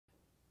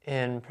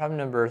In problem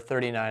number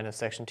 39 of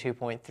section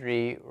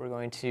 2.3, we're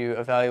going to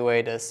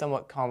evaluate a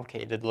somewhat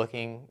complicated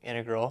looking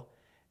integral.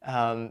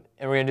 And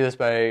we're going to do this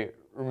by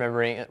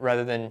remembering,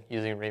 rather than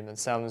using Riemann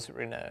sums, we're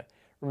going to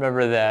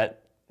remember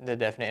that the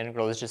definite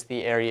integral is just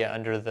the area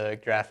under the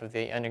graph of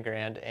the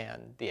integrand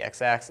and the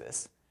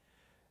x-axis.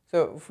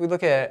 So if we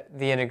look at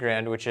the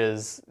integrand, which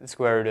is the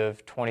square root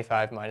of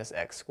 25 minus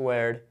x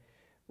squared,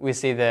 we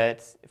see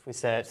that if we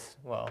set,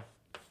 well,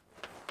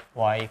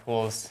 y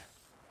equals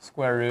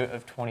square root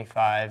of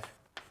 25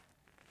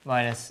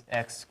 minus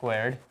x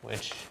squared,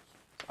 which is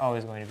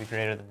always going to be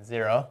greater than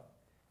 0,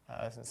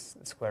 since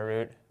the square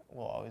root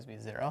will always be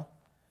 0,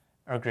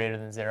 or greater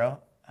than 0.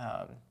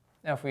 Now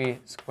if we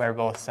square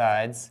both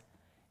sides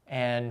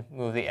and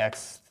move the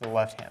x to the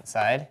left-hand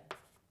side,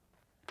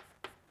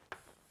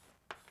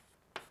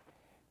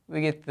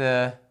 we get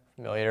the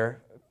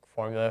familiar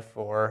formula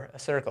for a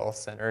circle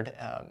centered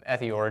at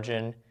the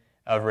origin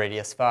of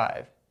radius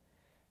 5.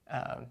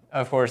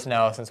 Of course,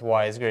 now since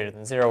y is greater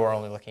than 0, we're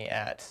only looking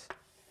at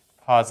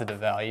positive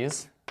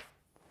values.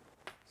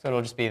 So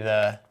it'll just be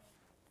the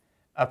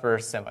upper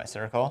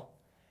semicircle.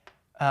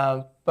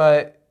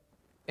 But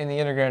in the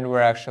integrand, we're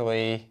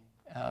actually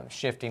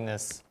shifting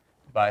this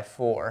by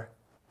 4.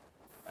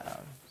 So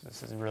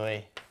this is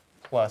really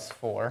plus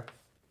 4.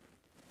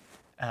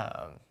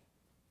 So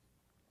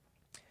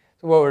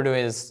what we're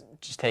doing is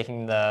just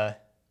taking the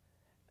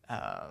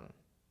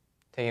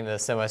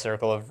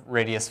semicircle of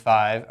radius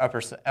 5,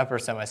 upper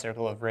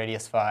semicircle of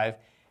radius 5,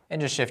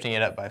 and just shifting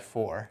it up by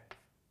 4.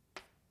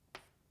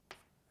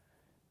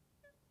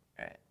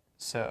 All right,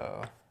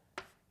 so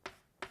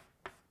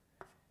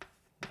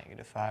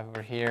negative 5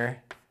 over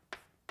here,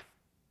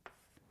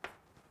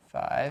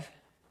 5.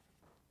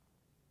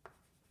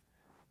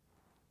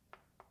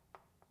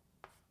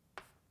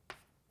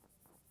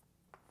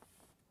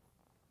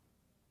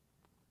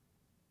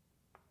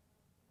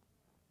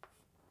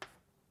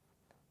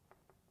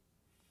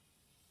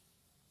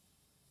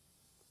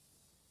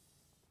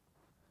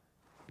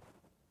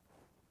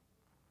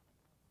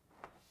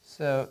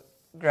 So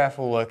the graph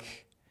will look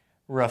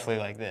roughly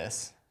like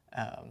this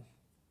on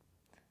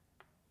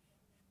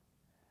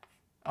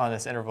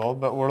this interval,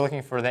 but we're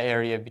looking for the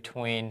area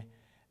between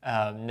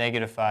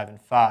negative 5 and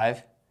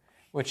 5,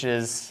 which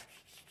is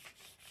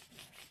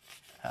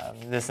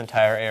this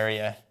entire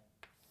area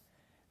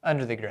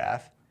under the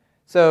graph.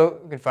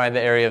 So we can find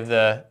the area of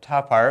the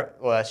top part.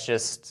 Well, that's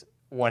just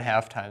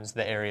 1/2 times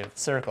the area of the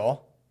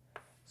circle.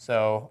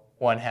 So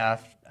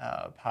 1/2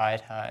 pi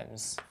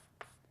times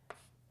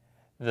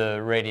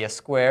the radius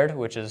squared,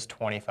 which is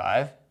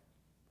 25.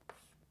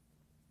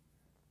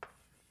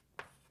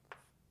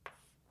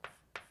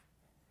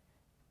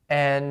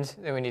 And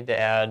then we need to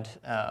add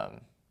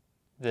add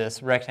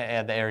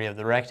the area of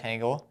the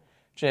rectangle,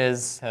 which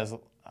has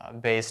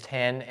base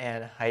 10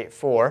 and height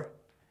 4,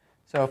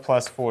 so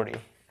plus 40.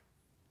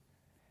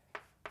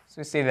 So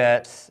we see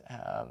that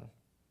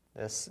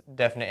this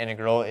definite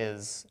integral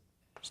is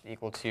just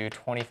equal to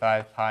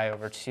 25 pi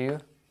over 2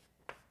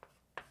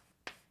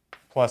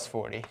 plus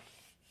 40.